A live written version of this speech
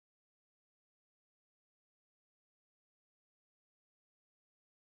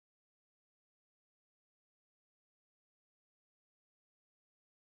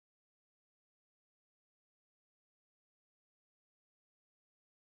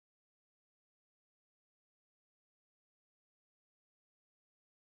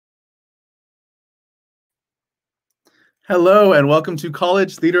Hello and welcome to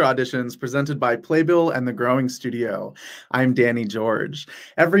College Theater Auditions presented by Playbill and the Growing Studio. I'm Danny George.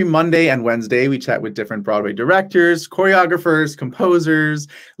 Every Monday and Wednesday, we chat with different Broadway directors, choreographers, composers,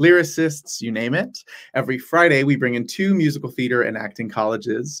 lyricists, you name it. Every Friday, we bring in two musical theater and acting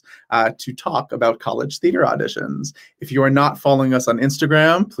colleges to talk about college theater auditions. If you are not following us on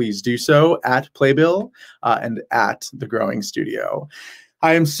Instagram, please do so at Playbill and at the Growing Studio.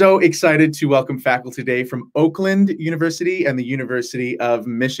 I am so excited to welcome faculty today from Oakland University and the University of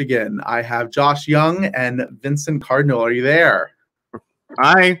Michigan. I have Josh Young and Vincent Cardinal. Are you there?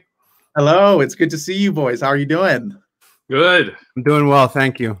 Hi. Hello. It's good to see you boys. How are you doing? Good. I'm doing well.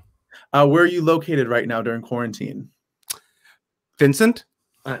 Thank you. Where are you located right now during quarantine? Vincent?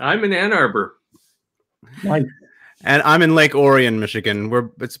 I'm in Ann Arbor. Nice. And I'm in Lake Orion,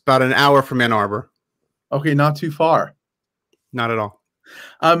 Michigan. It's about an hour from Ann Arbor. Okay, not too far. Not at all.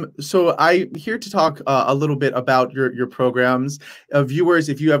 So I'm here to talk a little bit about your programs. Viewers,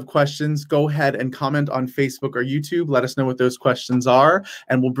 if you have questions, go ahead and comment on Facebook or YouTube. Let us know what those questions are,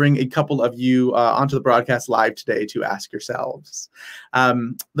 and we'll bring a couple of you onto the broadcast live today to ask yourselves.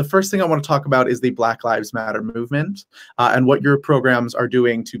 The first thing I want to talk about is the Black Lives Matter movement and what your programs are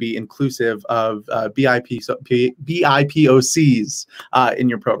doing to be inclusive of BIPOCs in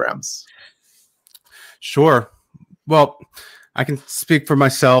your programs. Sure. Well, I can speak for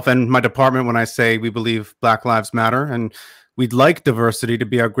myself and my department when I say we believe Black Lives Matter, and we'd like diversity to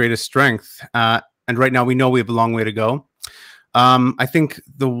be our greatest strength. And right now we know we have a long way to go. I think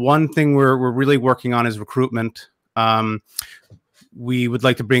the one thing we're really working on is recruitment. We would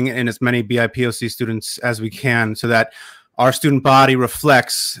like to bring in as many BIPOC students as we can so that our student body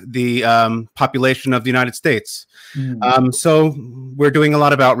reflects the population of the United States. So we're doing a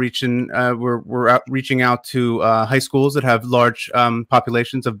lot of outreach, and we're reaching out to high schools that have large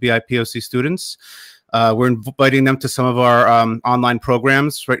populations of BIPOC students. We're inviting them to some of our online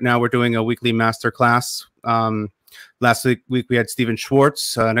programs. Right now, we're doing a weekly master class. Last week we had Stephen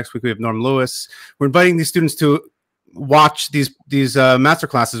Schwartz. Next week we have Norm Lewis. We're inviting these students to watch these master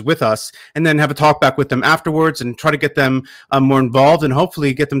classes with us, and then have a talk back with them afterwards, and try to get them more involved, and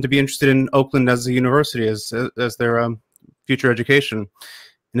hopefully get them to be interested in Oakland as a university, as their future education.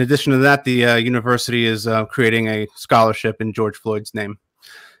 In addition to that, the university is creating a scholarship in George Floyd's name.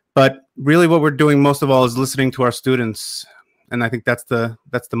 But really, what we're doing most of all is listening to our students, and I think that's the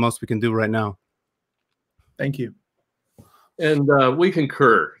most we can do right now. Thank you. And we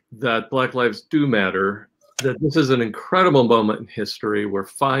concur that Black lives do matter, that this is an incredible moment in history where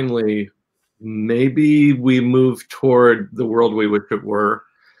finally maybe we move toward the world we wish it were,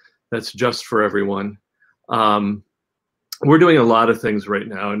 that's just for everyone. We're doing a lot of things right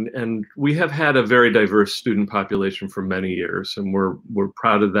now, and we have had a very diverse student population for many years, and we're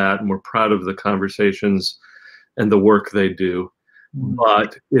proud of that, and we're proud of the conversations and the work they do.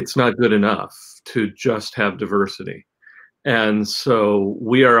 But it's not good enough to just have diversity. And so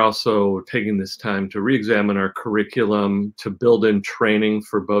we are also taking this time to re-examine our curriculum, to build in training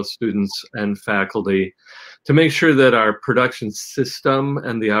for both students and faculty, to make sure that our production system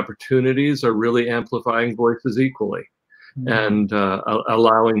and the opportunities are really amplifying voices equally, and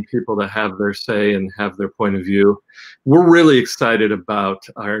allowing people to have their say and have their point of view. We're really excited about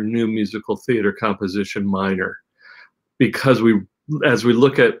our new musical theater composition minor, because as we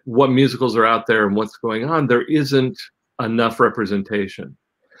look at what musicals are out there and what's going on, there isn't enough representation.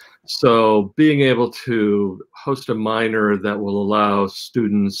 So being able to host a minor that will allow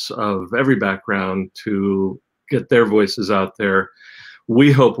students of every background to get their voices out there,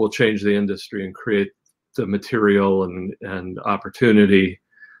 we hope will change the industry and create the material and opportunity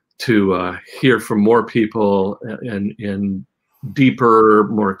to hear from more people in deeper,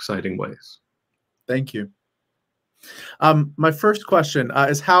 more exciting ways. Thank you. My first question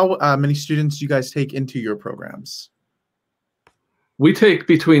is how many students do you guys take into your programs? We take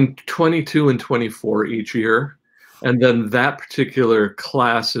between 22 and 24 each year, and then that particular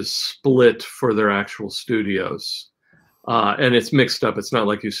class is split for their actual studios. And it's mixed up. It's not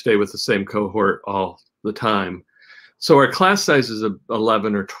like you stay with the same cohort all the time. So our class size is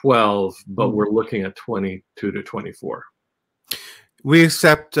 11 or 12, but we're looking at 22 to 24. We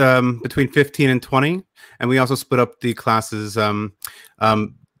accept between 15 and 20, and we also split up the classes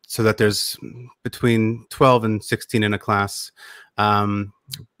so that there's between 12 and 16 in a class.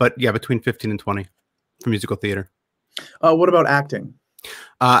 But yeah, between 15 and 20 for musical theater. What about acting?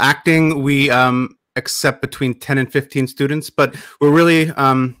 Acting, we accept between 10 and 15 students, but we're really,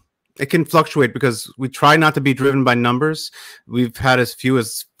 it can fluctuate because we try not to be driven by numbers. We've had as few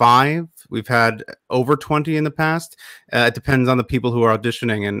as 5 We've had over 20 in the past. It depends on the people who are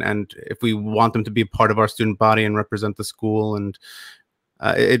auditioning and if we want them to be a part of our student body and represent the school. And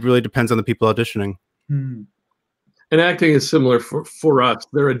it really depends on the people auditioning. Hmm. And acting is similar for us.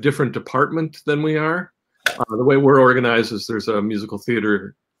 They're a different department than we are. The way we're organized is there's a musical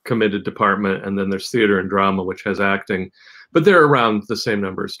theater committed department, and then there's theater and drama, which has acting. But they're around the same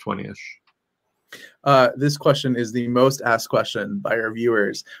numbers, 20-ish. This question is the most asked question by our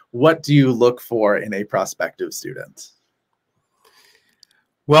viewers. What do you look for in a prospective student?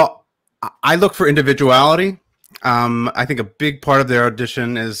 Well, I look for individuality. I think a big part of their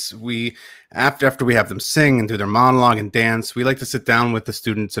audition is after we have them sing and do their monologue and dance, we like to sit down with the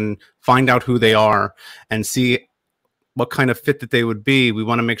students and find out who they are and see what kind of fit that they would be. We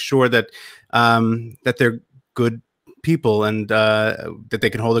want to make sure that that they're good people and that they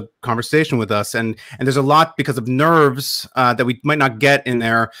can hold a conversation with us. And there's a lot because of nerves that we might not get in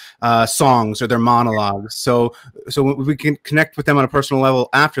their songs or their monologues. So we can connect with them on a personal level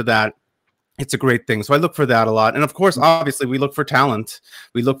after that. It's a great thing. So I look for that a lot. And of course, obviously, we look for talent.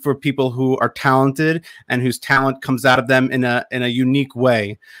 We look for people who are talented and whose talent comes out of them in a unique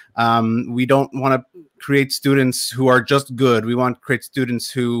way. We don't want to create students who are just good. We want to create students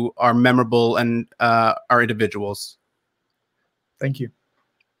who are memorable and are individuals. Thank you.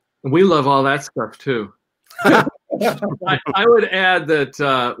 We love all that stuff too. I would add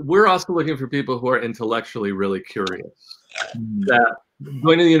that we're also looking for people who are intellectually really curious. That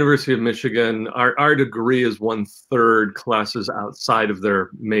going to the University of Michigan, our degree is 1/3 classes outside of their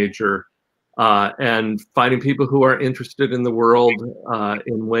major, and finding people who are interested in the world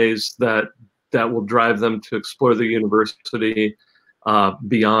in ways that will drive them to explore the university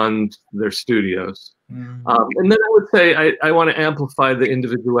beyond their studios. And then I would say I want to amplify the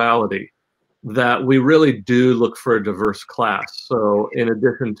individuality, that we really do look for a diverse class. So in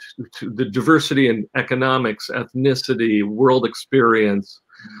addition to the diversity in economics, ethnicity, world experience,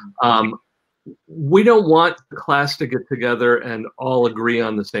 we don't want the class to get together and all agree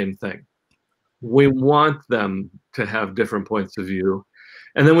on the same thing. We want them to have different points of view.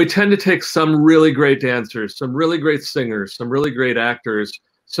 And then we tend to take some really great dancers, some really great singers, some really great actors,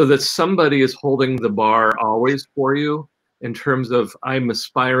 so that somebody is holding the bar always for you in terms of, I'm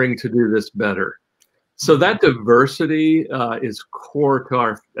aspiring to do this better. So that diversity is core to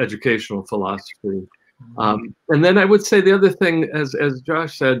our educational philosophy. And then I would say the other thing, as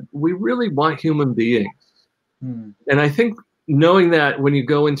Josh said, we really want human beings. And I think knowing that when you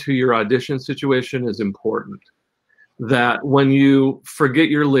go into your audition situation is important. That when you forget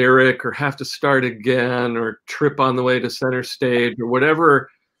your lyric or have to start again or trip on the way to center stage or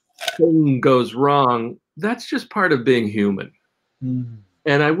whatever thing goes wrong, that's just part of being human.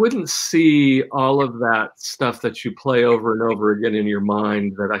 And I wouldn't see all of that stuff that you play over and over again in your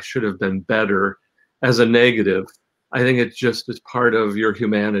mind that I should have been better as a negative. I think it just is part of your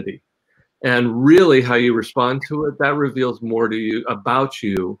humanity. And really how you respond to it, that reveals more to you about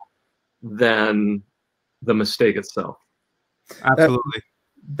you than the mistake itself. Absolutely.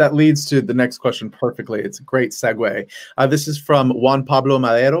 That leads to the next question perfectly. It's a great segue. This is from Juan Pablo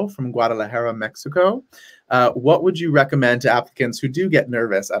Madero from Guadalajara, Mexico. What would you recommend to applicants who do get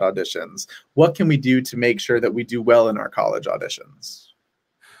nervous at auditions? What can we do to make sure that we do well in our college auditions?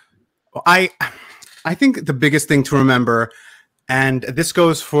 Well, I think the biggest thing to remember, and this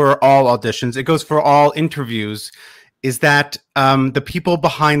goes for all auditions, it goes for all interviews, is that the people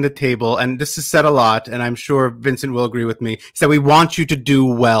behind the table, and this is said a lot, and I'm sure Vincent will agree with me, is that we want you to do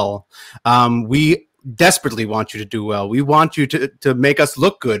well. We desperately want you to do well. We want you to make us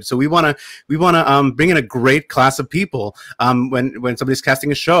look good. So we want to bring in a great class of people. When somebody's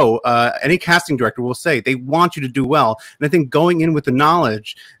casting a show, any casting director will say they want you to do well. And I think going in with the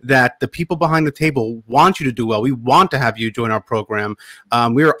knowledge that the people behind the table want you to do well, we want to have you join our program.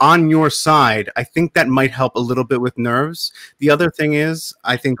 We are on your side. I think that might help a little bit with nerves. The other thing is,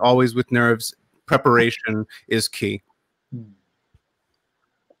 I think always with nerves, preparation is key.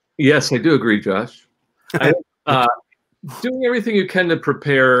 Yes, I do agree, Josh. Doing everything you can to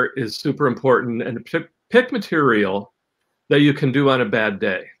prepare is super important, and pick material that you can do on a bad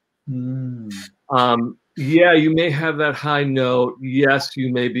day. Yeah, you may have that high note. Yes,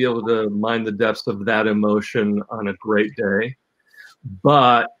 you may be able to mine the depths of that emotion on a great day,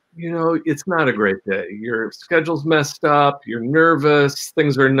 but you know, it's not a great day. Your schedule's messed up, you're nervous,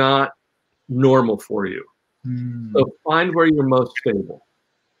 things are not normal for you. So find where you're most stable.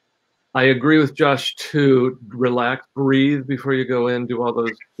 I agree with Josh too. Relax, breathe before you go in, do all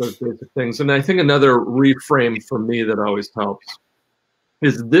those basic things. And I think another reframe for me that always helps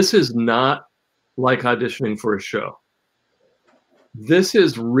is this is not like auditioning for a show. This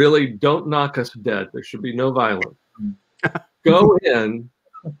is really, don't knock us dead. There should be no violence. Go in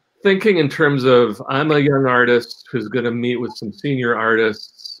thinking in terms of, I'm a young artist who's going to meet with some senior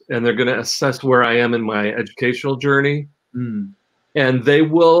artists, and they're going to assess where I am in my educational journey. And they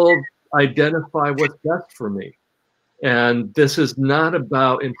will identify what's best for me. And this is not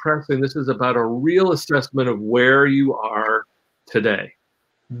about impressing. This is about a real assessment of where you are today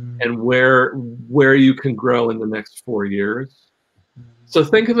and where you can grow in the next 4 years. So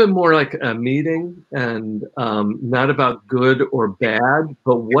think of it more like a meeting, and not about good or bad,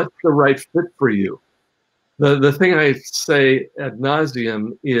 but what's the right fit for you. The thing I say ad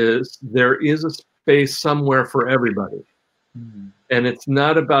nauseum is there is a space somewhere for everybody. And it's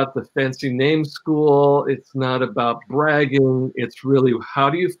not about the fancy name school. It's not about bragging. It's really, how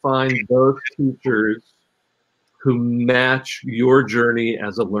do you find those teachers who match your journey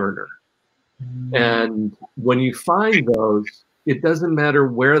as a learner? And when you find those, it doesn't matter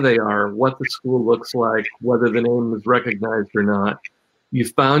where they are, what the school looks like, whether the name is recognized or not. You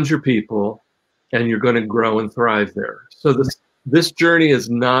found your people, and you're going to grow and thrive there. So this journey is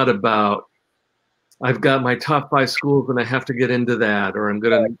not about, I've got my top 5 schools and I have to get into that, or I'm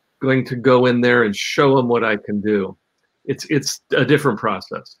going to go in there and show them what I can do. It's a different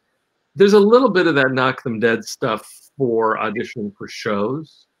process. There's a little bit of that knock them dead stuff for auditioning for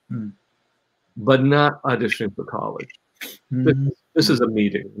shows, but not auditioning for college. This is a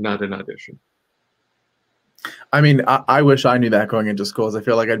meeting, not an audition. I mean, I wish I knew that going into schools. I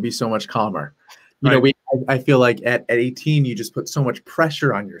feel like I'd be so much calmer. You know, I feel like at 18, you just put so much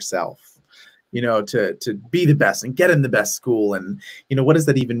pressure on yourself, you know, to be the best and get in the best school. And, you know, what does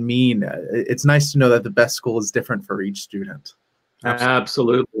that even mean? It's nice to know that the best school is different for each student.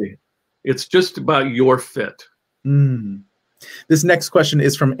 Absolutely. It's just about your fit. This next question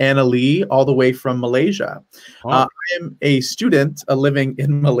is from Anna Lee, all the way from Malaysia. I am a student living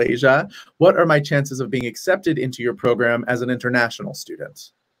in Malaysia. What are my chances of being accepted into your program as an international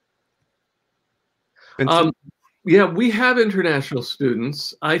student? Yeah, we have international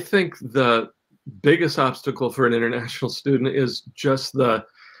students. I think the biggest obstacle for an international student is just the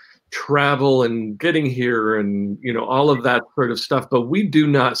travel and getting here and, you know, all of that sort of stuff. But we do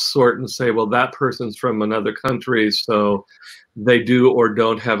not sort and say, well, that person's from another country, so they do or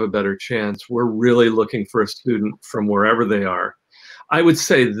don't have a better chance. We're really looking for a student from wherever they are. I would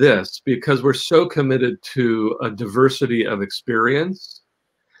say this, because we're so committed to a diversity of experience,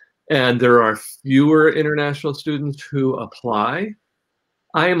 and there are fewer international students who apply,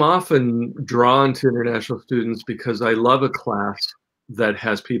 I am often drawn to international students because I love a class that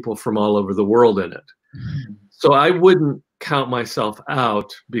has people from all over the world in it. So I wouldn't count myself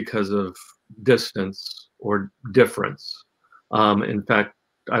out because of distance or difference. In fact,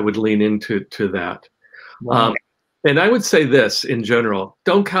 I would lean into that. And I would say this in general: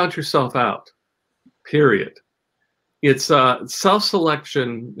 don't count yourself out, period. It's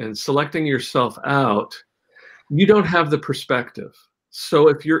self-selection and selecting yourself out. You don't have the perspective. So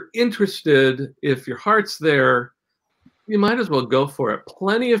if you're interested, if your heart's there, you might as well go for it.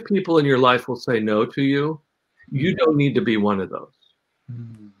 Plenty of people in your life will say no to you. You don't need to be one of those.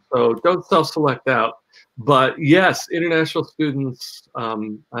 So don't self-select out. But yes, international students,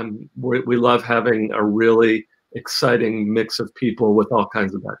 we love having a really exciting mix of people with all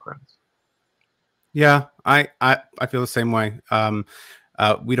kinds of backgrounds. Yeah, I feel the same way.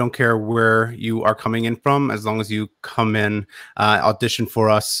 We don't care where you are coming in from, as long as you come in, audition for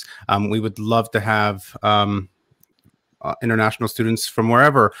us. We would love to have international students from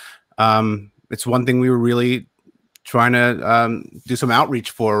wherever. It's one thing we were really trying to do some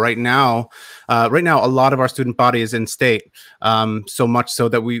outreach for right now. A lot of our student body is in state, so much so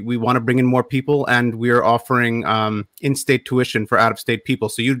that we want to bring in more people, and we're offering in-state tuition for out-of-state people.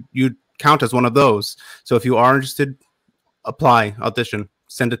 So you count as one of those. So if you are interested, apply, audition,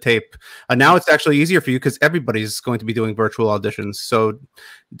 send a tape. Now it's actually easier for you because everybody's going to be doing virtual auditions. So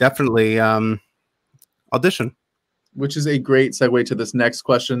definitely audition. Which is a great segue to this next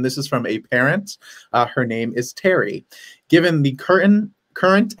question. This is from a parent. Her name is Terry. Given the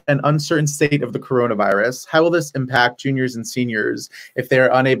current and uncertain state of the coronavirus, how will this impact juniors and seniors if they are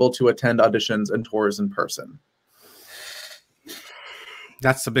unable to attend auditions and tours in person?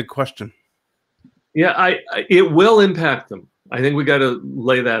 That's a big question. Yeah, it will impact them. I think we got to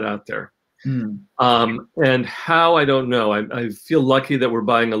lay that out there. And how, I don't know. I feel lucky that we're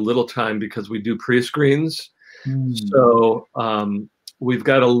buying a little time because we do pre-screens. So we've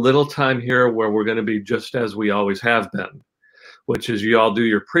got a little time here where we're going to be just as we always have been, which is you all do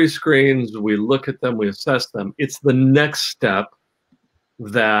your pre-screens, we look at them, we assess them. It's the next step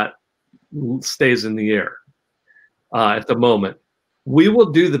that stays in the air at the moment. We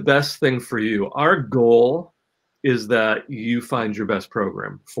will do the best thing for you. Our goal is that you find your best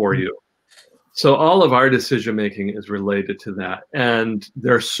program for you. So all of our decision making is related to that. And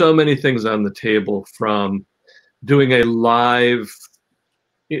there are so many things on the table, from doing a live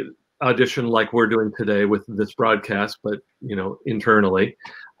audition like we're doing today with this broadcast, but internally,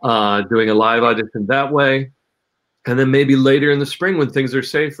 doing a live audition that way. And then maybe later in the spring, when things are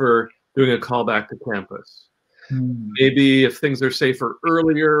safer, doing a call back to campus. Maybe if things are safer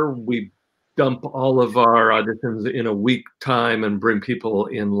earlier, we dump all of our auditions in a week time and bring people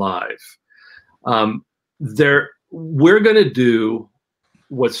in live. We're going to do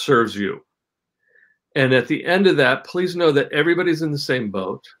what serves you. And at the end of that, please know that everybody's in the same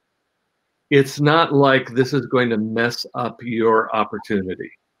boat. It's not like this is going to mess up your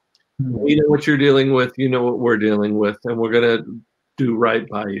opportunity. We know what you're dealing with, you know what we're dealing with, and we're going to do right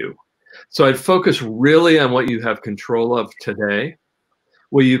by you. So I'd focus really on what you have control of today.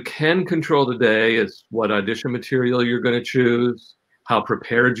 What you can control today is what audition material you're going to choose, how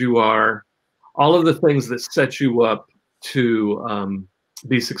prepared you are, all of the things that set you up to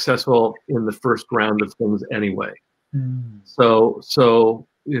be successful in the first round of things anyway. So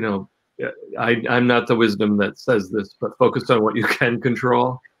I'm not the wisdom that says this, but focus on what you can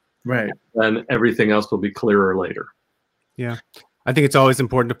control. Right. And everything else will be clearer later. Yeah. I think it's always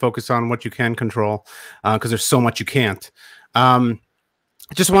important to focus on what you can control, because there's so much you can't. I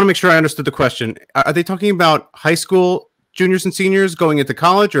just want to make sure I understood the question. Are they talking about high school juniors and seniors going into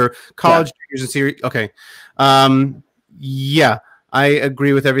college, or college juniors and seniors? Okay. Yeah, I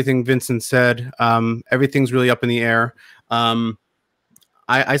agree with everything Vincent said. Everything's really up in the air.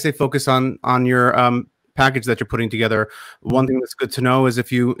 I say focus on your package that you're putting together. One thing that's good to know is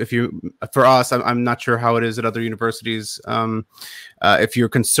if you for us, I'm not sure how it is at other universities. If you're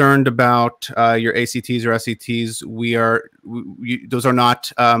concerned about your ACTs or SATs, those are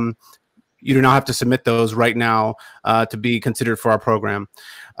not. You do not have to submit those right now to be considered for our program.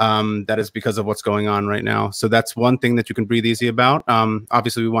 That is because of what's going on right now. So that's one thing that you can breathe easy about.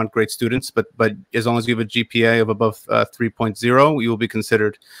 Obviously, we want great students, but as long as you have a GPA of above 3.0, you will be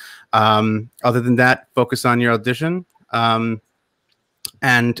considered. Other than that, focus on your audition and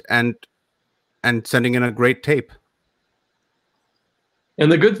sending in a great tape.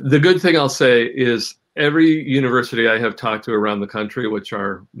 And the good thing I'll say is every university I have talked to around the country, which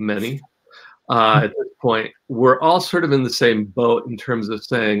are many, at this point, we're all sort of in the same boat in terms of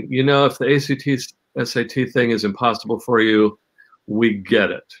saying, if the ACT, SAT thing is impossible for you, we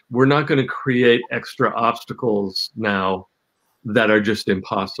get it. We're not going to create extra obstacles now that are just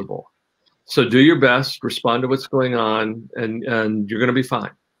impossible. So do your best, respond to what's going on, and you're going to be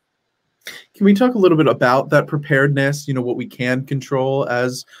fine. Can we talk a little bit about that preparedness, what we can control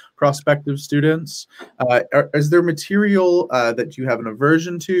as prospective students? Is there material that you have an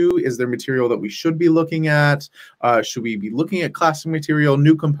aversion to? Is there material that we should be looking at? Should we be looking at classic material,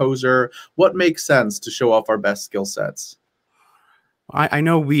 new composer? What makes sense to show off our best skill sets? I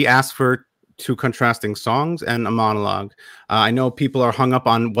know we asked for 2 contrasting songs and a monologue. I know people are hung up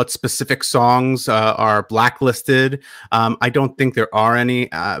on what specific songs are blacklisted. I don't think there are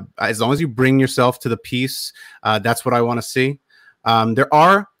any. As long as you bring yourself to the piece, that's what I want to see. There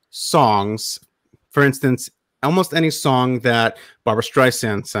are songs, for instance, almost any song that Barbra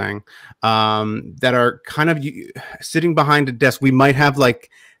Streisand sang, that are kind of sitting behind a desk. We might have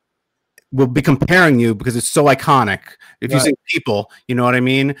we'll be comparing you because it's so iconic. If you sing People, you know what I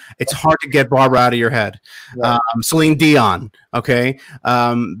mean? It's hard to get Barbara out of your head. Celine Dion, okay?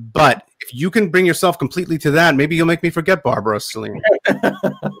 But if you can bring yourself completely to that, maybe you'll make me forget Barbara or Celine.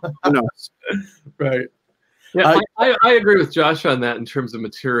 Who knows? Right. Yeah, I agree with Josh on that in terms of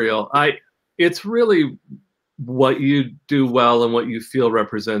material. It's really what you do well and what you feel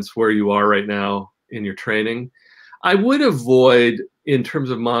represents where you are right now in your training. I would avoid, in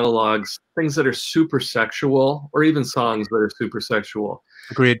terms of monologues, things that are super sexual, or even songs that are super sexual.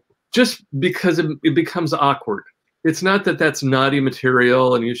 Agreed. Just because it becomes awkward. It's not that that's naughty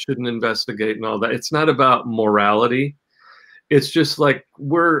material and you shouldn't investigate and all that. It's not about morality. It's just like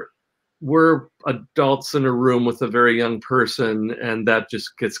we're adults in a room with a very young person, and that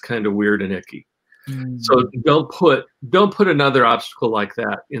just gets kind of weird and icky. So don't put another obstacle like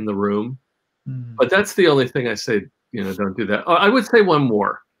that in the room. But that's the only thing I say, don't do that. I would say one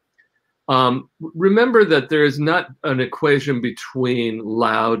more. Remember that there is not an equation between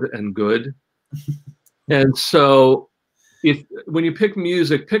loud and good. And so when you pick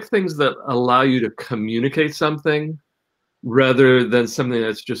music, pick things that allow you to communicate something rather than something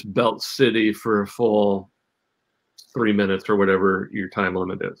that's just belt city for a full 3 minutes or whatever your time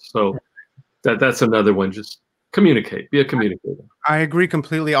limit is. So that's another one. Just communicate, be a communicator. I agree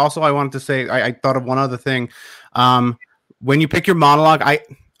completely. Also, I wanted to say, I thought of one other thing. When you pick your monologue,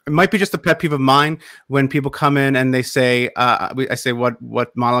 it might be just a pet peeve of mine when people come in and they say, I say,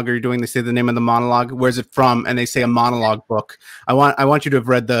 what monologue are you doing? They say the name of the monologue. Where's it from? And they say a monologue book. I want you to have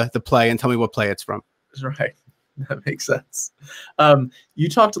read the play and tell me what play it's from. Right. That makes sense. You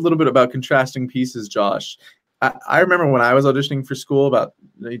talked a little bit about contrasting pieces, Josh. I remember when I was auditioning for school about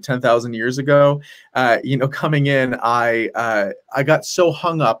 10,000 years ago, coming in, I got so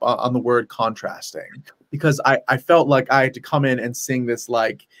hung up on the word contrasting because I felt like I had to come in and sing this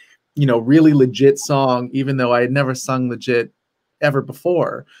really legit song, even though I had never sung legit ever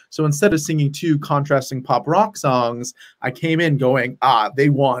before. So instead of singing two contrasting pop rock songs, I came in going, they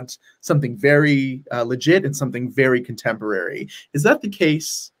want something very legit and something very contemporary. Is that the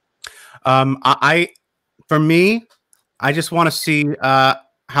case? For me, I just want to see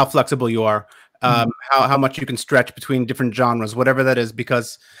how flexible you are, how much you can stretch between different genres, whatever that is,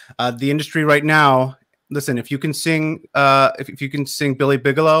 because the industry right now, listen, if you can sing Billy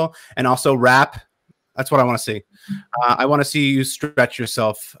Bigelow and also rap, that's what I want to see. I want to see you stretch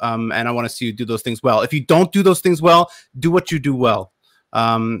yourself, and I want to see you do those things well. If you don't do those things well, do what you do well.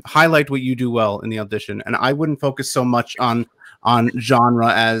 Highlight what you do well in the audition, and I wouldn't focus so much on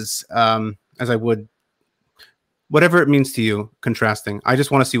genre as I would whatever it means to you. Contrasting. I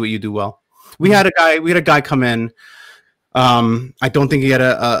just want to see what you do well. We had a guy come in. I don't think he had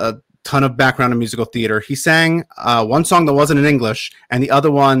a ton of background in musical theater. He sang one song that wasn't in English and the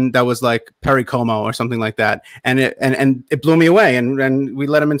other one that was like Perry Como or something like that. And it blew me away. And we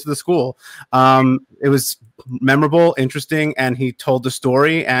let him into the school. It was memorable, interesting, and he told the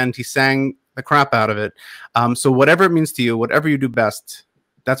story and he sang the crap out of it. So whatever it means to you, whatever you do best,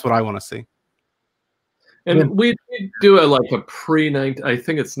 that's what I want to see. And we do a I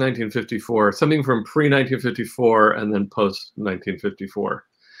think it's 1954, something from pre-1954 and then post-1954.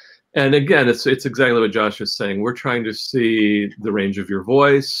 And again, it's exactly what Josh is saying. We're trying to see the range of your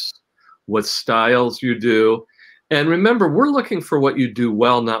voice, what styles you do. And remember, we're looking for what you do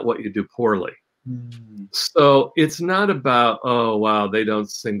well, not what you do poorly. So it's not about, oh, wow, they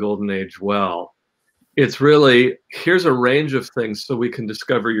don't sing Golden Age well. It's really, here's a range of things so we can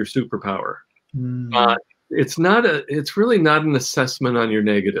discover your superpower. It's really not an assessment on your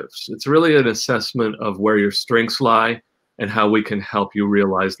negatives. It's really an assessment of where your strengths lie and how we can help you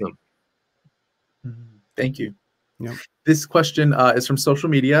realize them. Thank you. Yep. This question is from social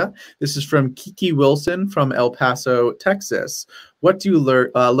media. This is from Kiki Wilson from El Paso, Texas. What do you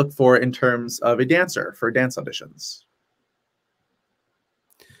look for in terms of a dancer for dance auditions?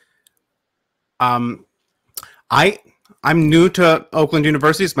 I'm new to Oakland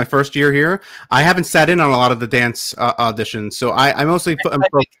University. It's my first year here. I haven't sat in on a lot of the dance auditions, so I mostly.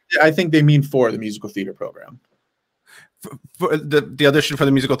 I think they mean for the musical theater program. For the audition for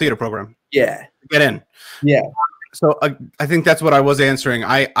the musical theater program. Yeah. Get in. Yeah. So I think that's what I was answering.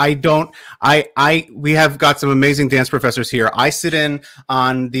 We have got some amazing dance professors here. I sit in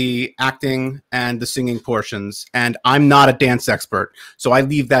on the acting and the singing portions, and I'm not a dance expert. So I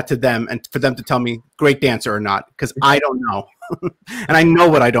leave that to them and for them to tell me great dancer or not, because I don't know. And I know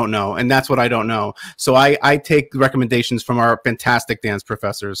what I don't know, and that's what I don't know. So I take recommendations from our fantastic dance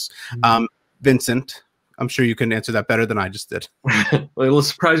professors. Vincent, I'm sure you can answer that better than I just did. Well, it'll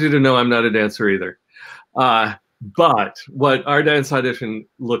surprise you to know I'm not a dancer either. But what our dance audition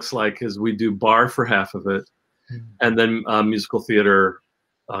looks like is we do bar for half of it, and then musical theater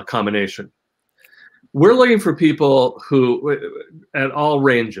combination. We're looking for people who, at all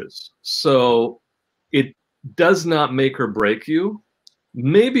ranges. So it does not make or break you.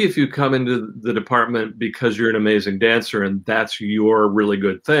 Maybe if you come into the department because you're an amazing dancer and that's your really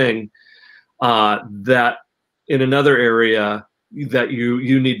good thing, that in another area that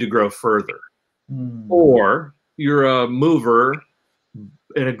you need to grow further. Or you're a mover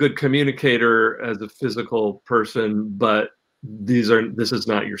and a good communicator as a physical person, but this is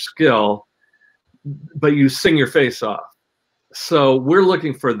not your skill, but you sing your face off. So we're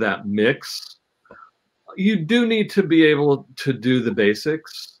looking for that mix. You do need to be able to do the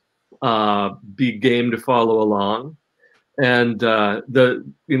basics, be game to follow along. And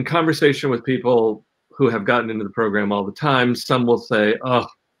in conversation with people who have gotten into the program all the time, some will say, oh,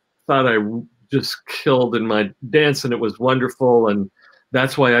 thought I just killed in my dance and it was wonderful and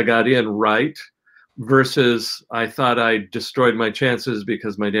that's why I got in, right? Versus I thought I destroyed my chances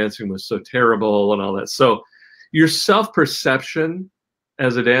because my dancing was so terrible and all that. So your self-perception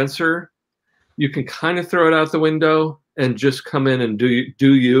as a dancer, you can kind of throw it out the window and just come in and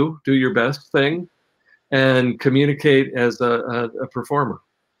do your best thing and communicate as a performer.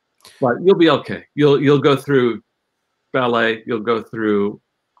 But you'll be okay. You'll go through ballet, you'll go through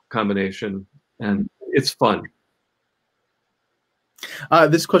combination, and it's fun.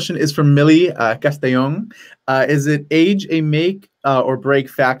 This question is from Millie Castellon. Is it age a make or break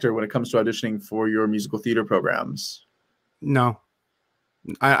factor when it comes to auditioning for your musical theater programs? No,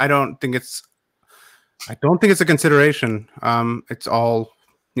 I don't think it's. I don't think it's a consideration. It's all,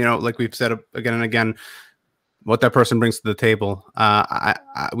 you know, like we've said again and again, what that person brings to the table.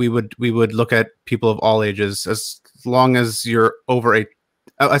 We would look at people of all ages, as long as you're over 8.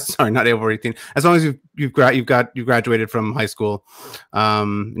 Sorry, not over 18. As long as you graduated from high school,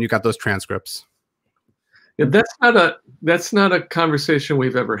 and you got those transcripts. Yeah, that's not a conversation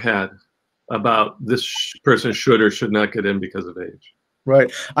we've ever had about this person should or should not get in because of age.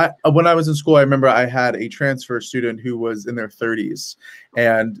 Right. When I was in school, I remember I had a transfer student who was in their 30s,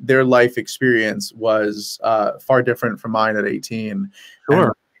 and their life experience was far different from mine at 18. Sure.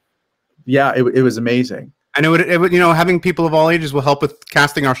 And yeah, it was amazing. And it would, you know, having people of all ages will help with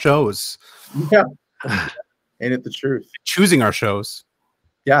casting our shows. Yeah. Ain't it the truth? Choosing our shows.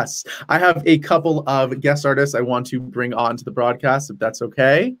 Yes. I have a couple of guest artists I want to bring on to the broadcast, if that's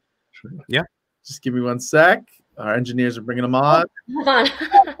okay. Yeah. Just give me one sec. Our engineers are bringing them on. Hold on.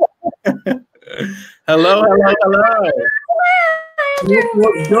 Hello.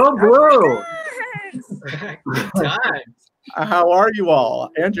 Go blue. Good times. How are you all?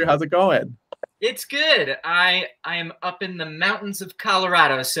 Andrew, how's it going? It's good. I am up in the mountains of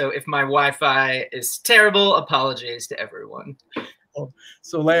Colorado, so if my Wi-Fi is terrible, apologies to everyone.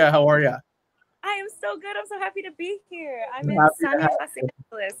 So Leia, how are you? I am so good. I'm so happy to be here. I'm I'm in happy to sunny have Los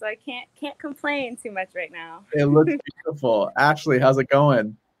Angeles, so I can't complain too much right now. It looks beautiful. Ashley, how's it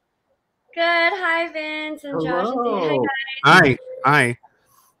going? Good. Hi, Vince and Josh. And Hello. Hi.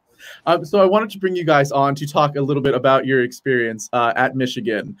 So I wanted to bring you guys on to talk a little bit about your experience at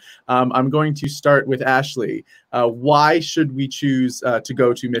Michigan. I'm going to start with Ashley. Why should we choose to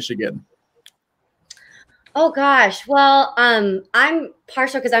go to Michigan? Oh gosh. Well, I'm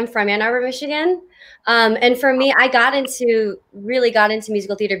partial because I'm from Ann Arbor, Michigan. And for me, I really got into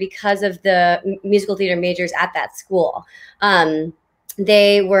musical theater because of the musical theater majors at that school.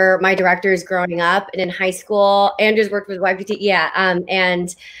 They were my directors growing up and in high school. Andrew's worked with YPT. Yeah.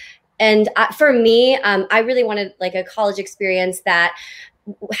 For me, I really wanted like a college experience that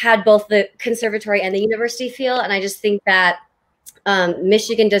had both the conservatory and the university feel. And I just think that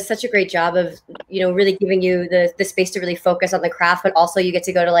Michigan does such a great job of, you know, really giving you the space to really focus on the craft, but also you get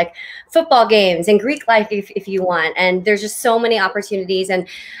to go to like football games and Greek life if you want. And there's just so many opportunities. And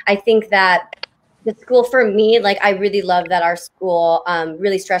I think that the school for me, like I really love that our school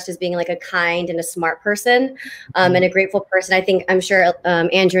really stressed as being like a kind and a smart person and a grateful person. I'm sure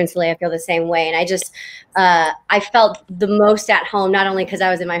Andrew and Celia feel the same way. And I just, I felt the most at home, not only because I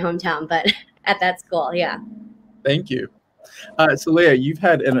was in my hometown, but at that school. Yeah. Thank you. Celia, you've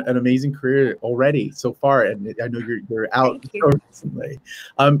had an amazing career already so far, and I know you're out so recently.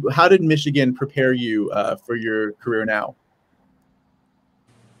 How did Michigan prepare you for your career now?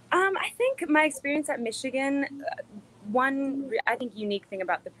 I think my experience at Michigan, one I think unique thing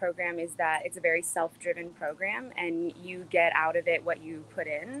about the program is that it's a very self-driven program, and you get out of it what you put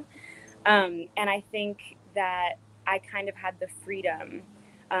in. And I think that I kind of had the freedom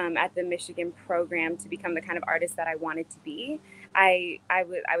at the Michigan program to become the kind of artist that I wanted to be. I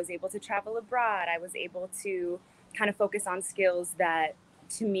was able to travel abroad. I was able to kind of focus on skills that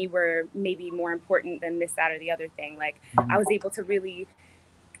to me were maybe more important than this, that, or the other thing. Like I was able to really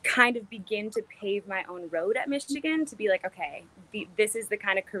kind of begin to pave my own road at Michigan to be like, okay, this is the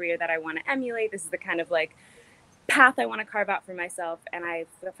kind of career that I want to emulate. This is the kind of like path I want to carve out for myself. And I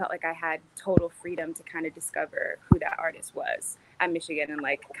felt like I had total freedom to kind of discover who that artist was at Michigan and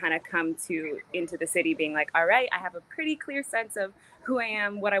like kind of come into the city being like, all right, I have a pretty clear sense of who I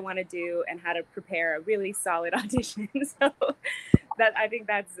am, what I want to do, and how to prepare a really solid audition. So that I think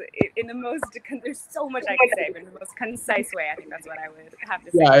that's in the most, there's so much I can say, but in the most concise way, I think that's what I would have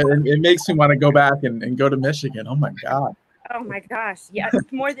to say. Yeah, it makes me want to go back and go to Michigan. Oh my God. Oh my gosh. Yeah,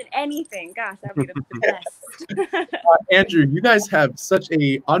 more than anything. Gosh, that would be the best. Andrew, you guys have such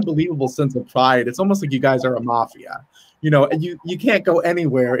a unbelievable sense of pride. It's almost like you guys are a mafia. You know, you can't go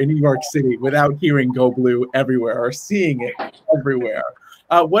anywhere in New York City without hearing Go Blue everywhere or seeing it everywhere.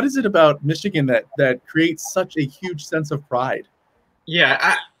 What is it about Michigan that creates such a huge sense of pride?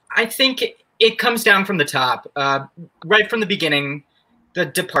 Yeah, I think it comes down from the top. Right from the beginning, the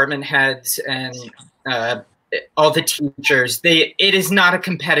department heads and all the teachers, it is not a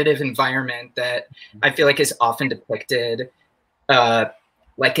competitive environment that I feel like is often depicted.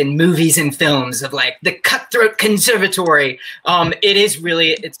 like in movies and films of like the cutthroat conservatory. It is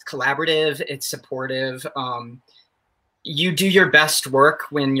really, it's collaborative, it's supportive. You do your best work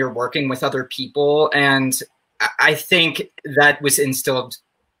when you're working with other people. And I think that was instilled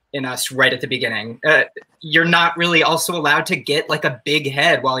in us right at the beginning. You're not really also allowed to get like a big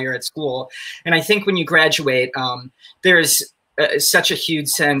head while you're at school. And I think when you graduate, there's such a huge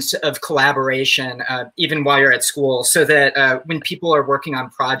sense of collaboration, even while you're at school, so that when people are working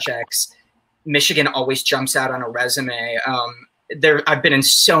on projects, Michigan always jumps out on a resume. I've been in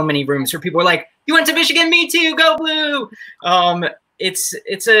so many rooms where people are like, "You went to Michigan? Me too, go blue."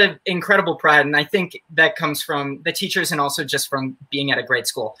 It's an incredible pride, and I think that comes from the teachers and also just from being at a great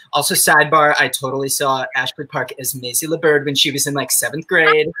school. Also, sidebar, I totally saw Ashford Park as Maisie LeBird when she was in like 7th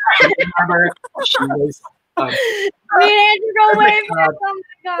grade. She was. Me and Andrew go way back. Oh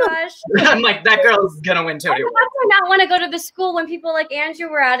my gosh! I'm like, that girl's gonna win Tony Award. I did not want to go to the school when people like Andrew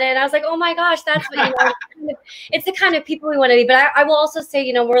were at it. And I was like, oh my gosh, that's what, you know, it's the kind of people we want to be. But I will also say,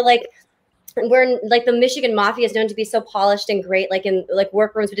 you know, we're like the Michigan Mafia is known to be so polished and great, like in like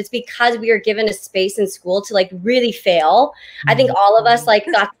workrooms, but it's because we are given a space in school to like really fail. I think all of us like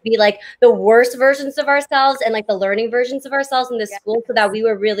got to be like the worst versions of ourselves and like the learning versions of ourselves in this school, so that we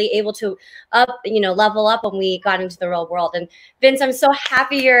were really able to level up when we got into the real world. And Vince, I'm so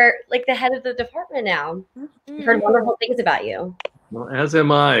happy you're like the head of the department now. I've heard wonderful things about you. Well, as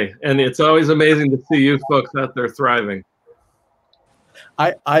am I. And it's always amazing to see you folks out there thriving.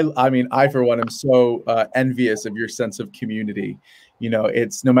 I mean, I for one am so envious of your sense of community. You know,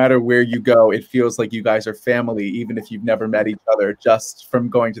 it's no matter where you go, it feels like you guys are family, even if you've never met each other, just from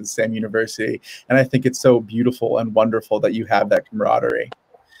going to the same university. And I think it's so beautiful and wonderful that you have that camaraderie.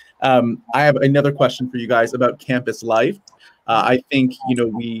 I have another question for you guys about campus life. I think, you know,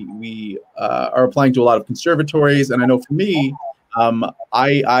 we are applying to a lot of conservatories, and I know for me,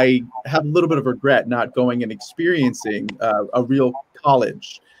 I have a little bit of regret not going and experiencing a real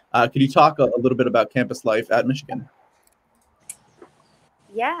college. Could you talk a little bit about campus life at Michigan?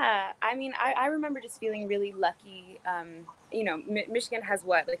 Yeah, I mean, I remember just feeling really lucky. You know, Michigan has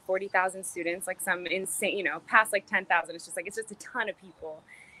what, like 40,000 students, like some insane, you know, past like 10,000. It's just a ton of people.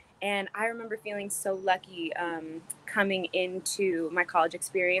 And I remember feeling so lucky coming into my college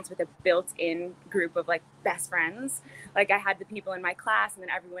experience with a built-in group of like best friends. Like I had the people in my class and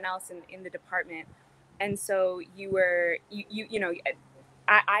then everyone else in the department. And so you know,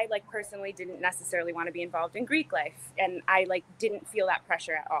 I like personally didn't necessarily want to be involved in Greek life. And I like didn't feel that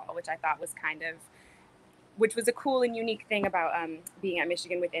pressure at all, which I thought was which was a cool and unique thing about being at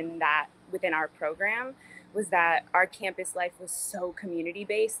Michigan within our program, was that our campus life was so community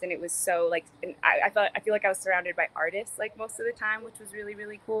based, and it was so like, and I feel like I was surrounded by artists like most of the time, which was really,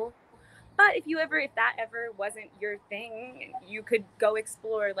 really cool. But if that ever wasn't your thing, you could go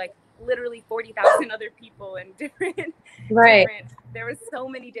explore like literally 40,000 other people and different, there was so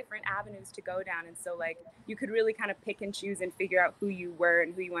many different avenues to go down. And so like, you could really kind of pick and choose and figure out who you were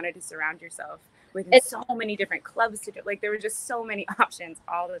and who you wanted to surround yourself with. So many different clubs to do. Like there were just so many options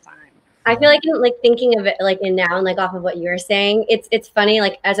all the time. I feel like thinking of it like in now and like off of what you were saying, it's funny,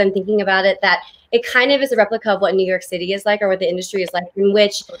 like as I'm thinking about it, that it kind of is a replica of what New York City is like, or what the industry is like, in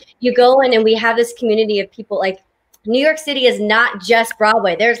which you go in and we have this community of people. Like New York City is not just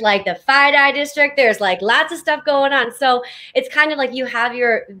Broadway. There's like the Fide District. There's like lots of stuff going on. So it's kind of like you have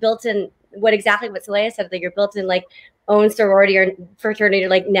your built-in, what Celia said, like your built-in like own sorority or fraternity, or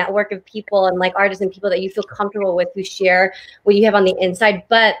like network of people and like artists and people that you feel comfortable with, who share what you have on the inside.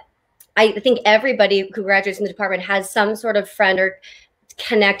 But I think everybody who graduates in the department has some sort of friend or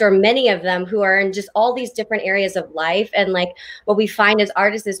connect, or many of them, who are in just all these different areas of life. And like what we find as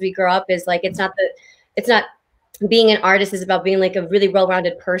artists as we grow up is like, it's not being an artist is about being like a really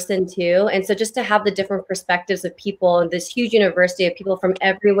well-rounded person too. And so just to have the different perspectives of people and this huge university of people from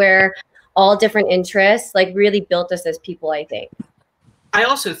everywhere, all different interests, like really built us as people, I think. I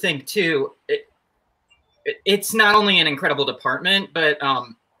also think too, it's not only an incredible department, but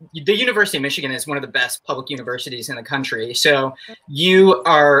the University of Michigan is one of the best public universities in the country. So you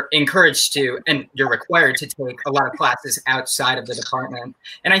are encouraged to, and you're required to take a lot of classes outside of the department.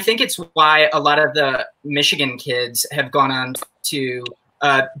 And I think it's why a lot of the Michigan kids have gone on to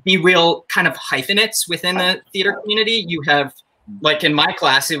be real kind of hyphenates within the theater community. You have, like in my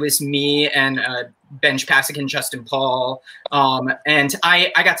class, it was me and Benj Pasek and Justin Paul. And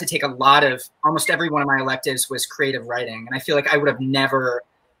I got to take almost every one of my electives was creative writing. And I feel like I would have never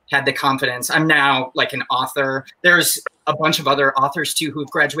had the confidence. I'm now like an author. There's a bunch of other authors too who've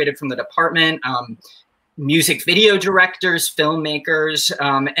graduated from the department, music video directors, filmmakers.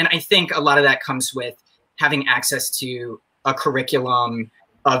 And I think a lot of that comes with having access to a curriculum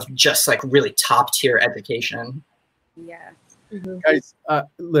of just like really top tier education. Yeah. Guys,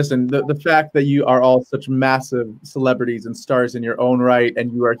 listen, the fact that you are all such massive celebrities and stars in your own right,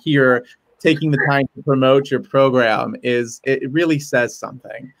 and you are here taking the time to promote your program, it really says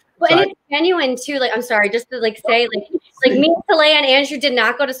something. Well, So and it's genuine too. Like, I'm sorry, just to like say, like me, Celia, and Andrew did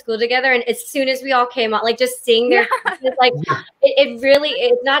not go to school together, and as soon as we all came out, like just seeing their faces, like it really,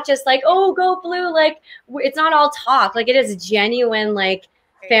 it's not just like, oh, go blue, like it's not all talk. Like it is genuine, like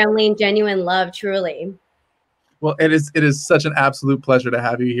family and genuine love, truly. well, it is such an absolute pleasure to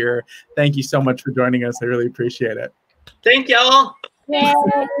have you here. Thank you so much for joining us. I really appreciate it. Thank y'all. Yay.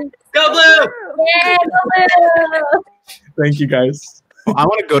 Go blue. Yay, go blue. Thank you, guys. I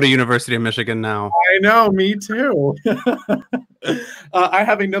want to go to University of Michigan now. I know, me too. I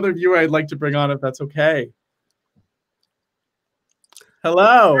have another viewer I'd like to bring on, if that's okay.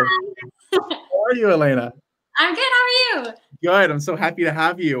 Hello. How are you, Elena? I'm good. How are you? Good. I'm so happy to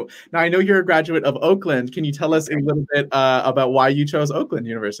have you. Now, I know you're a graduate of Oakland. Can you tell us a little bit about why you chose Oakland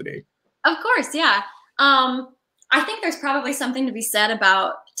University? Of course, yeah. I think there's probably something to be said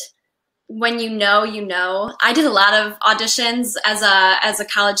about when you know, you know. I did a lot of auditions as a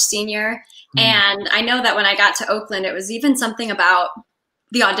college senior, and I know that when I got to Oakland, it was even something about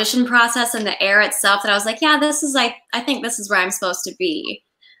the audition process and the air itself that I was like, yeah, this is like, I think this is where I'm supposed to be.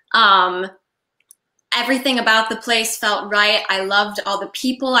 Everything about the place felt right. I loved all the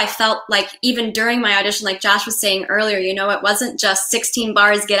people. I felt like even during my audition, like Josh was saying earlier, you know, it wasn't just 16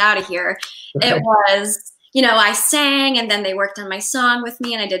 bars, get out of here. It was, you know, I sang and then they worked on my song with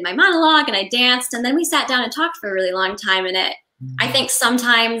me and I did my monologue and I danced and then we sat down and talked for a really long time. And I think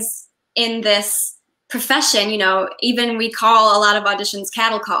sometimes in this profession, you know, even we call a lot of auditions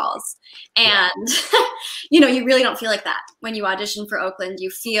cattle calls. And, you know, you really don't feel like that when you audition for Oakland. You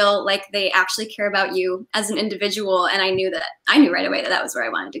feel like they actually care about you as an individual. And I knew right away that that was where I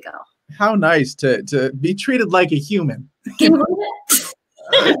wanted to go. How nice to be treated like a human. Can you believe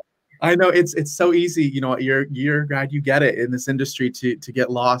it? I know it's so easy, you know, you're glad you get it in this industry to get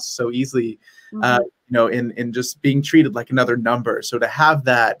lost so easily, you know, in just being treated like another number. So to have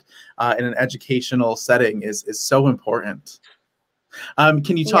that in an educational setting is so important.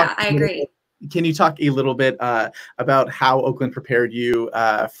 Can you talk? Yeah, I agree. Can you talk a little bit about how Oakland prepared you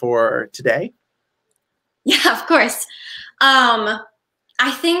for today? Yeah, of course.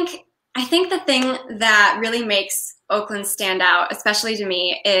 I think the thing that really makes Oakland stand out, especially to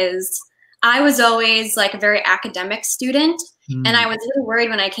me, is I was always like a very academic student. And I was really worried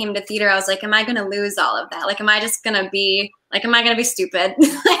when I came to theater. I was like, am I going to lose all of that? Like, am I just going to be like, am I going to be stupid?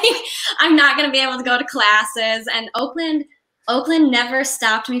 Like, I'm not going to be able to go to classes. And Oakland never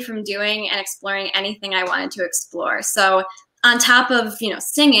stopped me from doing and exploring anything I wanted to explore. So on top of, you know,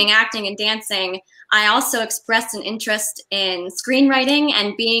 singing, acting, and dancing, I also expressed an interest in screenwriting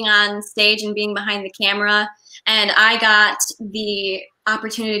and being on stage and being behind the camera. And I got the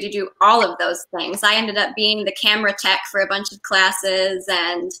opportunity to do all of those things. I ended up being the camera tech for a bunch of classes,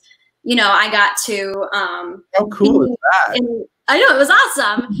 and you know, I got to how cool is that? I know, it was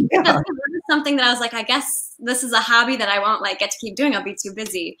awesome. Yeah. Because it was something that I was like, I guess this is a hobby that I won't like get to keep doing. I'll be too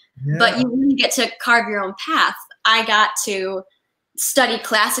busy. Yeah. But you really get to carve your own path. I got to study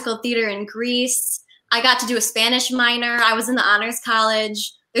classical theater in Greece. I got to do a Spanish minor. I was in the honors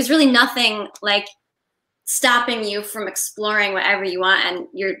college. There's really nothing like stopping you from exploring whatever you want. And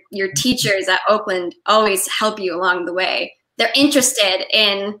your teachers at Oakland always help you along the way. They're interested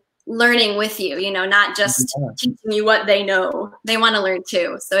in learning with you, you know, not just teaching you what they know. They want to learn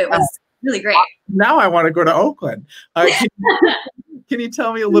too. So it was really great. Now I want to go to Oakland. Can you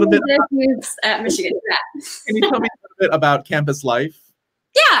tell me a little bit at Michigan? Can you tell me a little bit about campus life?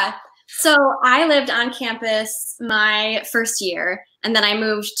 Yeah. So I lived on campus my first year, and then I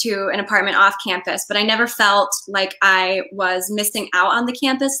moved to an apartment off campus, but I never felt like I was missing out on the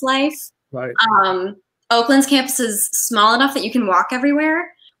campus life. Right. Oakland's campus is small enough that you can walk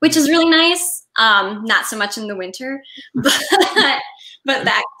everywhere, which is really nice. Not so much in the winter, but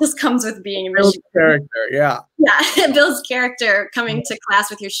that just comes with being in Michigan. Character, yeah. Yeah, it builds character coming to class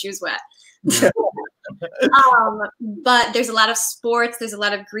with your shoes wet. But there's a lot of sports, there's a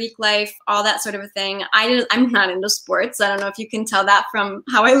lot of Greek life, all that sort of a thing. I'm not into sports. I don't know if you can tell that from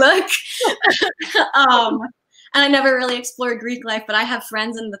how I look. And I never really explored Greek life, but I have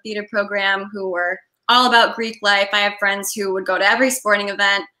friends in the theater program who were all about Greek life. I have friends who would go to every sporting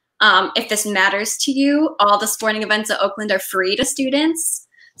event. If this matters to you, all the sporting events at Oakland are free to students.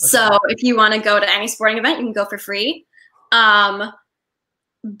 Okay. So if you want to go to any sporting event, you can go for free.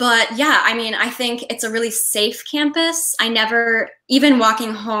 But yeah, I mean, I think it's a really safe campus. I never, even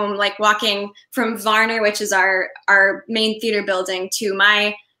walking home, like walking from Varner, which is our main theater building, to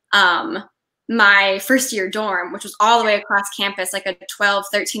my my first year dorm, which was all the way across campus, like a 12,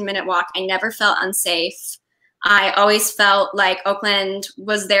 13-minute walk. I never felt unsafe. I always felt like Oakland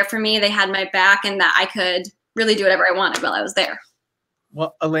was there for me. They had my back, and that I could really do whatever I wanted while I was there.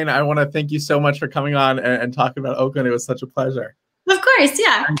 Well, Elena, I want to thank you so much for coming on and talking about Oakland. It was such a pleasure. Of course,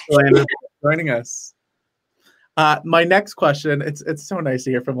 yeah. Thanks, Elena, for joining us. My next question, it's so nice to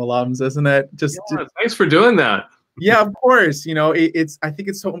hear from alums, isn't it? Thanks for doing that. Yeah, of course. You know, I think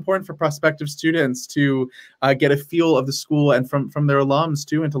it's so important for prospective students to get a feel of the school and from their alums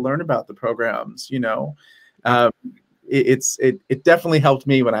too, and to learn about the programs. You know, it definitely helped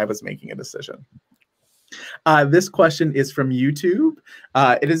me when I was making a decision. This question is from YouTube.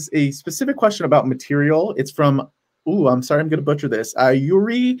 It is a specific question about material. It's from, I'm sorry, I'm going to butcher this,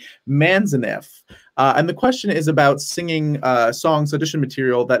 Yuri Manzanev. And the question is about singing songs, audition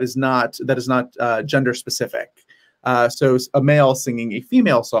material that is not gender specific. So a male singing a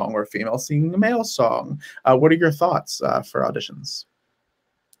female song or a female singing a male song. What are your thoughts for auditions?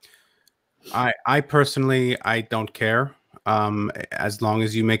 I personally, I don't care. As long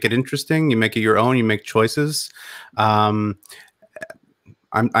as you make it interesting, you make it your own, you make choices.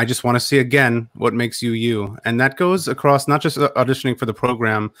 I just want to see again what makes you you, and that goes across not just auditioning for the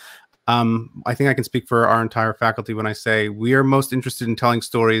program. I think I can speak for our entire faculty when I say we are most interested in telling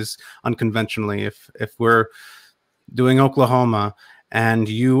stories unconventionally. If we're doing Oklahoma and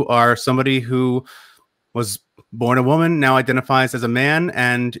you are somebody who was born a woman, now identifies as a man,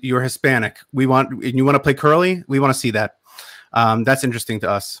 and you're Hispanic, you want to play curly, we want to see that. That's interesting to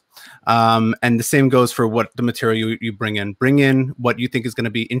us. And the same goes for what the material you bring in. Bring in what you think is going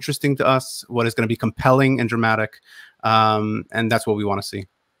to be interesting to us, what is going to be compelling and dramatic. And that's what we want to see.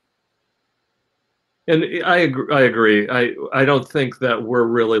 And I agree. I don't think that we're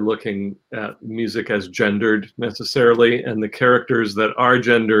really looking at music as gendered necessarily. And the characters that are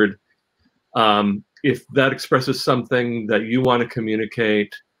gendered, if that expresses something that you want to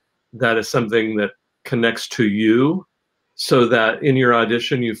communicate, that is something that connects to you, so that in your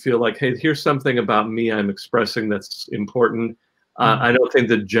audition you feel like, hey, here's something about me I'm expressing that's important. I don't think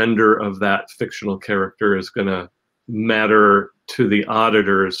the gender of that fictional character is going to matter to the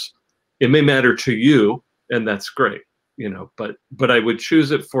auditors. It may matter to you, and that's great, you know, but I would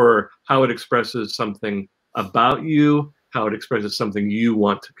choose it for how it expresses something about you, how it expresses something you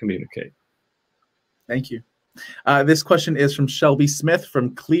want to communicate. Thank you. This question is from Shelby Smith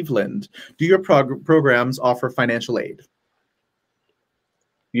from Cleveland. Do your programs offer financial aid?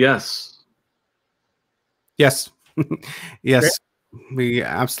 Yes. Yes. Yes, we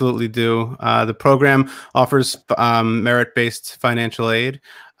absolutely do. The program offers merit-based financial aid.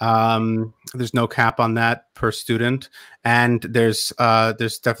 There's no cap on that per student, and there's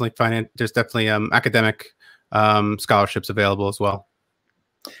definitely academic scholarships available as well.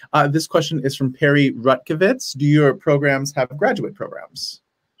 This question is from Perry Rutkovitz. Do your programs have graduate programs?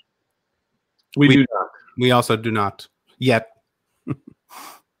 We do not. We also do not yet.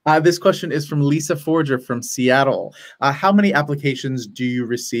 This question is from Lisa Forger from Seattle. How many applications do you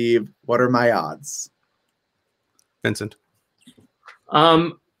receive? What are my odds? Vincent.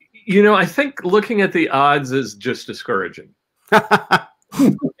 You know, I think looking at the odds is just discouraging.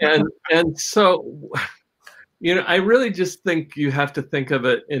 and so, you know, I really just think you have to think of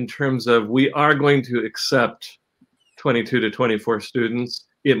it in terms of, we are going to accept 22 to 24 students.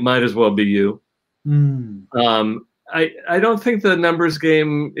 It might as well be you. I don't think the numbers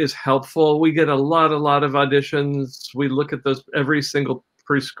game is helpful. We get a lot of auditions. We look at those every single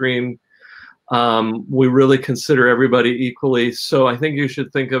pre-screen. We really consider everybody equally. So I think you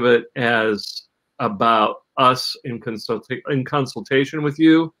should think of it as about us in consultation with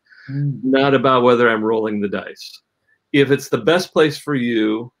you, not about whether I'm rolling the dice. If it's the best place for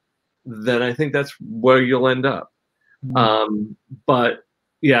you, then I think that's where you'll end up. But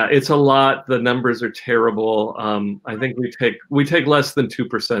yeah, it's a lot. The numbers are terrible. I think we take less than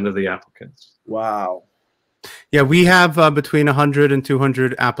 2% of the applicants. Wow. Yeah, we have between 100 and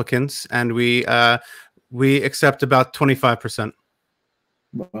 200 applicants, and we accept about 25%.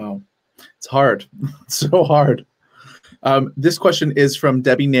 Wow, it's hard. It's so hard. This question is from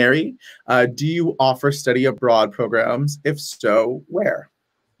Debbie Neri. Do you offer study abroad programs? If so, where?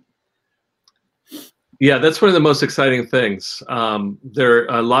 Yeah, that's one of the most exciting things. A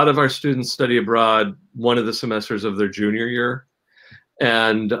lot of our students study abroad one of the semesters of their junior year.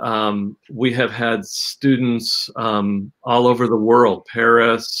 And we have had students all over the world,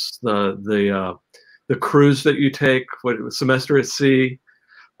 Paris, the cruise that you take, semester at sea.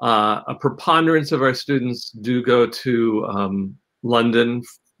 A preponderance of our students do go to London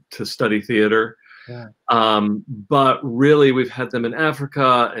to study theater. Yeah. But really, we've had them in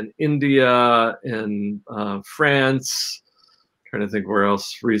Africa and India and France. Trying to think where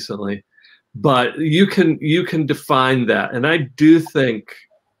else recently. But you can define that, and I do think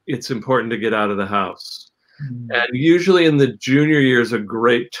it's important to get out of the house. And usually in the junior year is a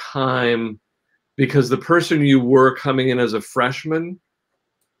great time because the person you were coming in as a freshman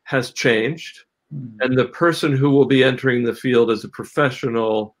has changed, and the person who will be entering the field as a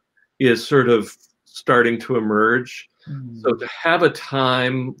professional is sort of starting to emerge. So to have a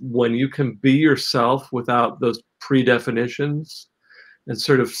time when you can be yourself without those predefinitions and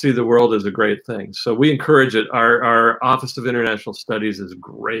sort of see the world as a great thing. So we encourage it. Our Office of International Studies is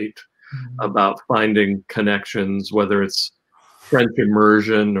great about finding connections, whether it's French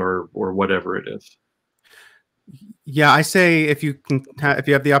immersion or whatever it is. Yeah, I say if you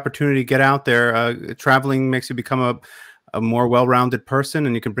have the opportunity, get out there. Traveling makes you become a more well-rounded person,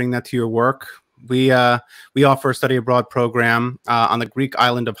 and you can bring that to your work. We offer a study abroad program on the Greek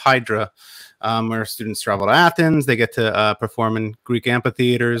island of Hydra, where students travel to Athens. They get to perform in Greek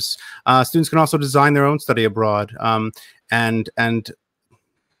amphitheaters. Students can also design their own study abroad, and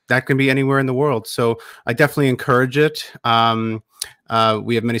that can be anywhere in the world. So I definitely encourage it.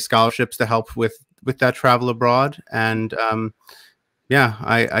 We have many scholarships to help with that travel abroad, and yeah,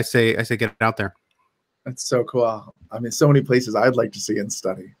 I say get out there. That's so cool. I mean, so many places I'd like to see and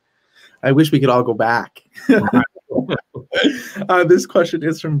study. I wish we could all go back. This question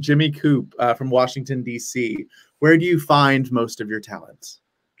is from Jimmy Coop from Washington, D.C. Where do you find most of your talents?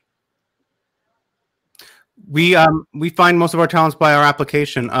 We find most of our talents by our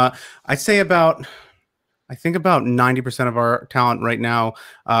application. I'd say I think about 90% of our talent right now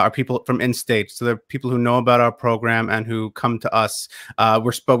are people from in-state. So they're people who know about our program and who come to us.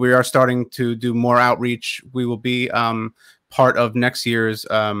 But we are starting to do more outreach. We will be part of next year's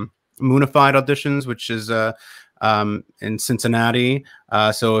Moonified auditions, which is in Cincinnati.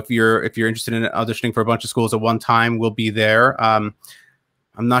 So if you're interested in auditioning for a bunch of schools at one time, we'll be there. I'm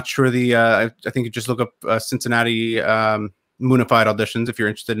not sure I think you just look up Cincinnati Moonified auditions if you're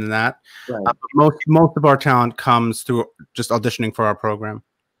interested in that. Right. Most of our talent comes through just auditioning for our program.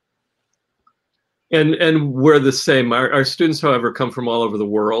 And we're the same. Our students, however, come from all over the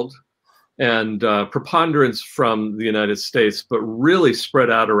world, and preponderance from the United States, but really spread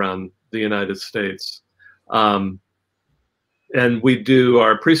out around the United States. And we do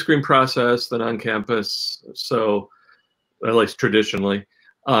our pre-screen process, then on campus, so at least traditionally.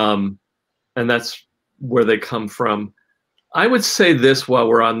 And that's where they come from. I would say this while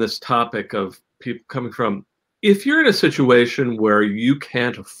we're on this topic of people coming from, if you're in a situation where you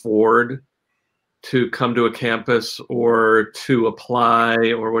can't afford to come to a campus or to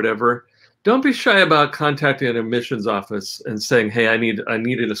apply or whatever, don't be shy about contacting an admissions office and saying, hey, I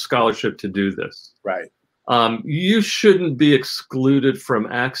needed a scholarship to do this. Right. You shouldn't be excluded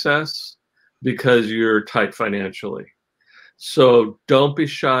from access because you're tight financially. So don't be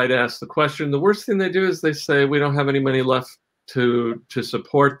shy to ask the question. The worst thing they do is they say, we don't have any money left to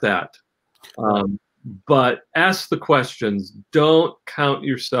support that. But ask the questions. Don't count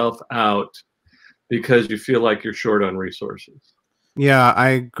yourself out because you feel like you're short on resources. Yeah, I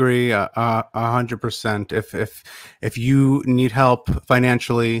agree 100%. If you need help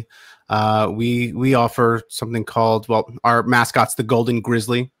financially, we offer something called, well, our mascot's the Golden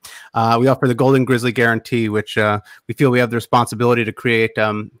Grizzly. We offer the Golden Grizzly Guarantee, which we feel we have the responsibility to create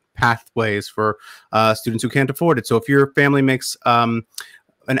pathways for students who can't afford it. So if your family makes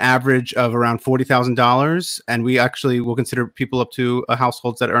an average of around $40,000, and we actually will consider people up to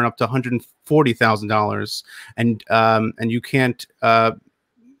households that earn up to $140,000, and you can't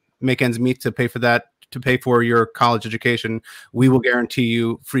make ends meet to pay for that, to pay for your college education, we will guarantee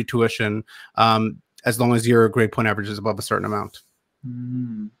you free tuition as long as your grade point average is above a certain amount.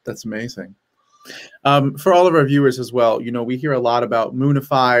 That's amazing. For all of our viewers as well, you know, we hear a lot about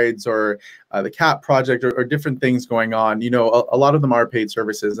Moonifieds or the CAP project or different things going on. You know, a lot of them are paid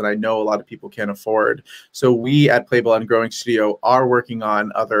services, and I know a lot of people can't afford. So we at Playbill and Growing Studio are working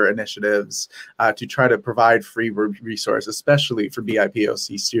on other initiatives to try to provide free resource, especially for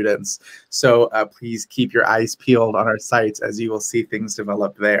BIPOC students. So please keep your eyes peeled on our sites as you will see things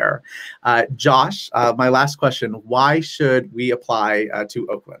develop there. Josh, my last question, why should we apply to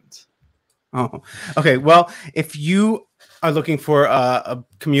Oakland? Oh, okay. Well, if you are looking for a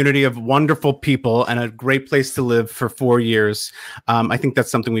community of wonderful people and a great place to live for 4 years, I think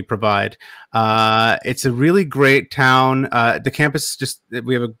that's something we provide. It's a really great town. The campus,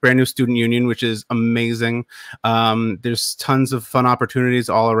 we have a brand new student union, which is amazing. There's tons of fun opportunities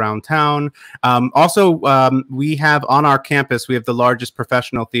all around town. Also, we have on our campus, we have the largest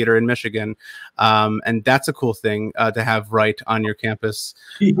professional theater in Michigan. And that's a cool thing to have right on your campus.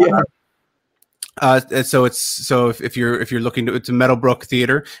 Yeah. So if you're looking to, it's a Meadowbrook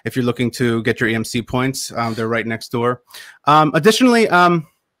Theater. If you're looking to get your EMC points, they're right next door. Additionally, I'm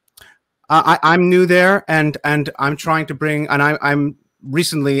new there, and I'm trying to bring, and I'm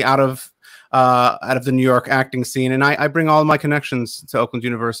recently out of the New York acting scene, and I bring all my connections to Oakland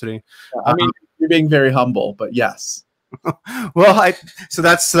University. I mean, you're being very humble, but yes. Well, I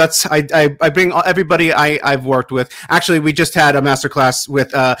bring everybody I've worked with. Actually, we just had a master class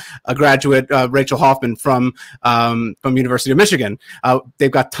with a graduate, Rachel Hoffman from University of Michigan.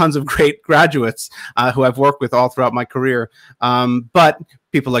 They've got tons of great graduates who I've worked with all throughout my career. But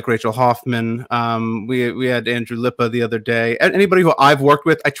people like Rachel Hoffman, we had Andrew Lippa the other day. Anybody who I've worked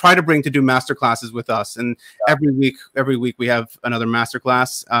with, I try to bring to do master classes with us. And every week we have another master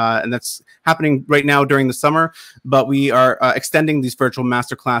class, and that's happening right now during the summer. But we are extending these virtual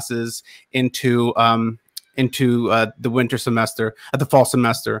master classes into the winter semester, the fall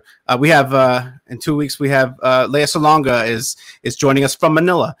semester. We have in 2 weeks we have Lea Salonga is joining us from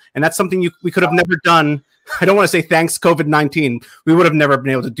Manila, and that's something we could have never done. I don't want to say thanks COVID-19. We would have never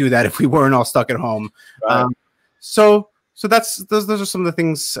been able to do that if we weren't all stuck at home. Right. So those are some of the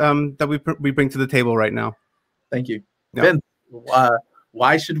things that we bring to the table right now. Thank you. Yeah. Ben,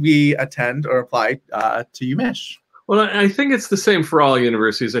 why should we attend or apply to UMich? Well, I think it's the same for all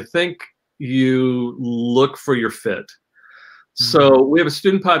universities. I think you look for your fit. So we have a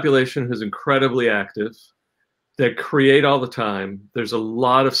student population who's incredibly active, that create all the time. There's a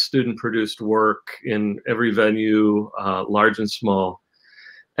lot of student-produced work in every venue, large and small.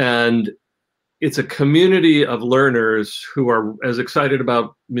 And it's a community of learners who are as excited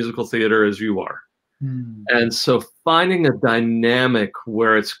about musical theater as you are. And so finding a dynamic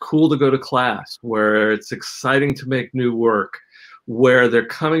where it's cool to go to class, where it's exciting to make new work, where they're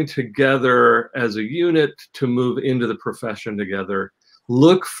coming together as a unit to move into the profession together.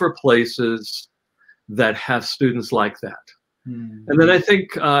 Look for places that have students like that. And then I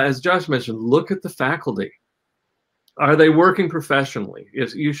think, as Josh mentioned, look at the faculty. Are they working professionally?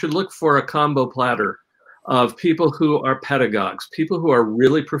 You should look for a combo platter of people who are pedagogues, people who are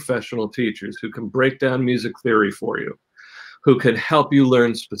really professional teachers, who can break down music theory for you, who can help you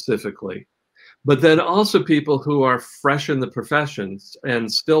learn specifically. But then also people who are fresh in the professions and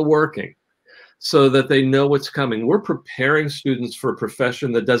still working, so that they know what's coming. We're preparing students for a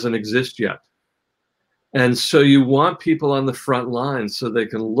profession that doesn't exist yet. And so you want people on the front line so they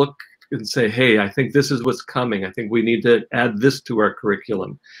can look and say, hey, I think this is what's coming. I think we need to add this to our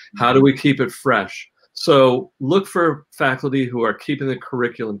curriculum. How do we keep it fresh? So look for faculty who are keeping the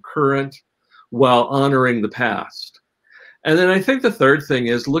curriculum current while honoring the past. And then I think the third thing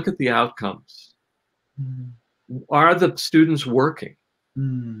is look at the outcomes. Are the students working?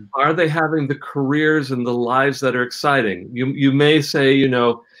 Are they having the careers and the lives that are exciting? You may say, you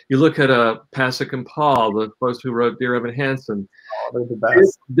know, you look at Pasek and Paul, the folks who wrote Dear Evan Hansen. They're the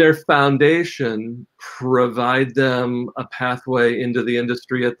best. Their foundation provide them a pathway into the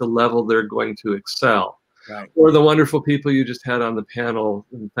industry at the level they're going to excel. Right. Or the wonderful people you just had on the panel,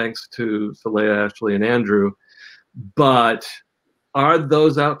 and thanks to Celia, Ashley, and Andrew. But are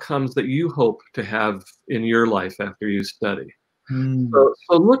those outcomes that you hope to have in your life after you study? So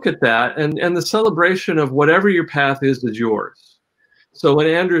look at that, and the celebration of whatever your path is yours. So when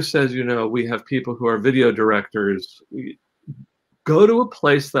Andrew says, you know, we have people who are video directors, go to a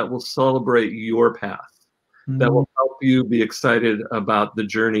place that will celebrate your path, that will help you be excited about the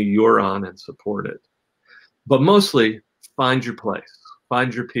journey you're on and support it. But mostly, find your place,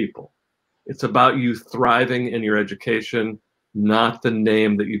 find your people. It's about you thriving in your education, not the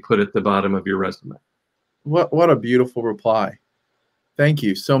name that you put at the bottom of your resume. What a beautiful reply. Thank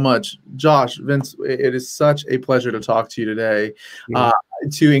you so much. Josh, Vince, it is such a pleasure to talk to you today.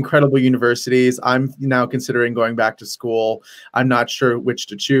 Two incredible universities. I'm now considering going back to school. I'm not sure which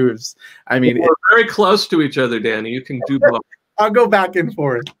to choose. I mean, we're very close to each other, Danny. You can do both. I'll go back and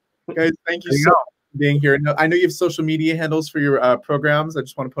forth. Guys, thank you so much for being here. I know you have social media handles for your programs. I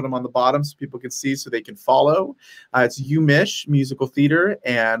just want to put them on the bottom so people can see, so they can follow. It's UMich Musical Theater,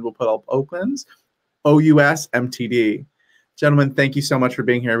 and we'll put up Oakland's OUS MTD. Gentlemen, thank you so much for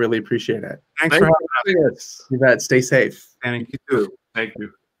being here. I really appreciate it. Thanks for having us. You bet. Stay safe. And you too. Thank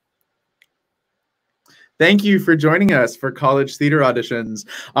you. Thank you for joining us for College Theater Auditions.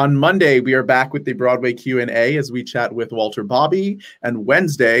 On Monday, we are back with the Broadway Q&A as we chat with Walter Bobby, and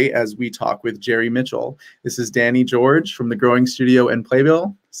Wednesday as we talk with Jerry Mitchell. This is Danny George from the Growing Studio and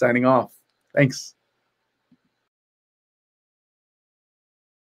Playbill, signing off. Thanks.